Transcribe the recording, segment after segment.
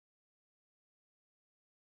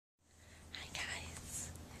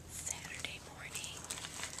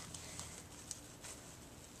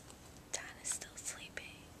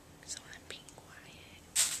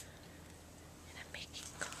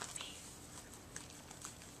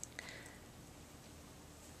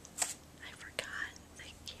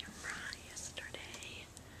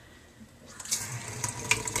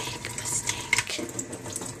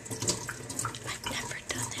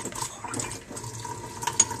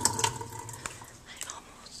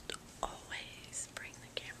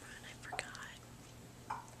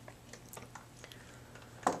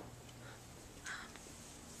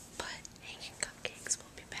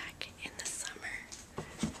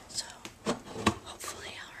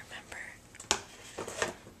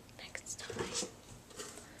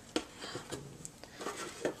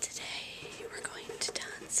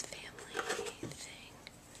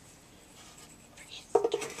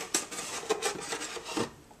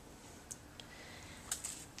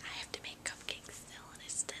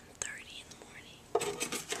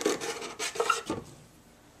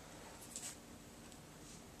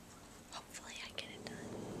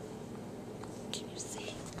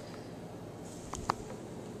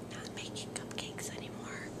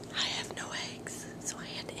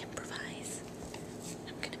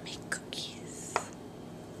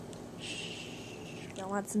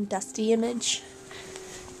want some dusty image?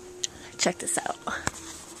 Check this out.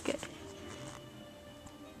 Good.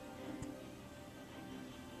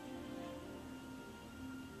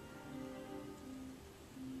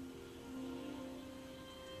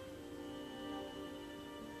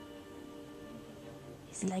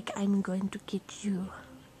 He's like, I'm going to get you.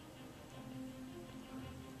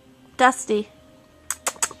 Dusty.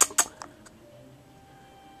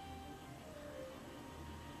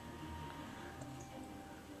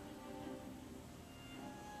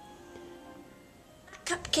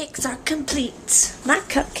 Cupcakes are complete. My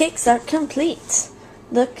cupcakes are complete.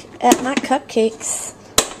 Look at my cupcakes.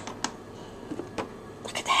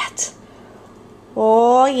 Look at that.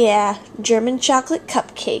 Oh yeah, German chocolate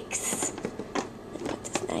cupcakes. Put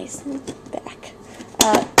this nice in the back.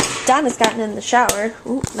 Donna's gotten in the shower.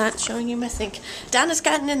 Ooh, not showing you my sink. Donna's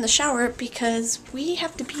gotten in the shower because we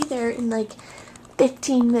have to be there in like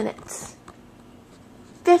 15 minutes.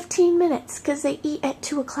 15 minutes, because they eat at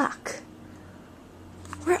 2 o'clock.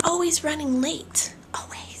 We're always running late.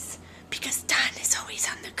 Always. Because Don is always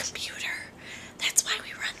on the computer. That's why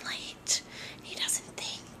we run late. He doesn't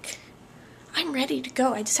think. I'm ready to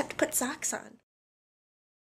go. I just have to put socks on.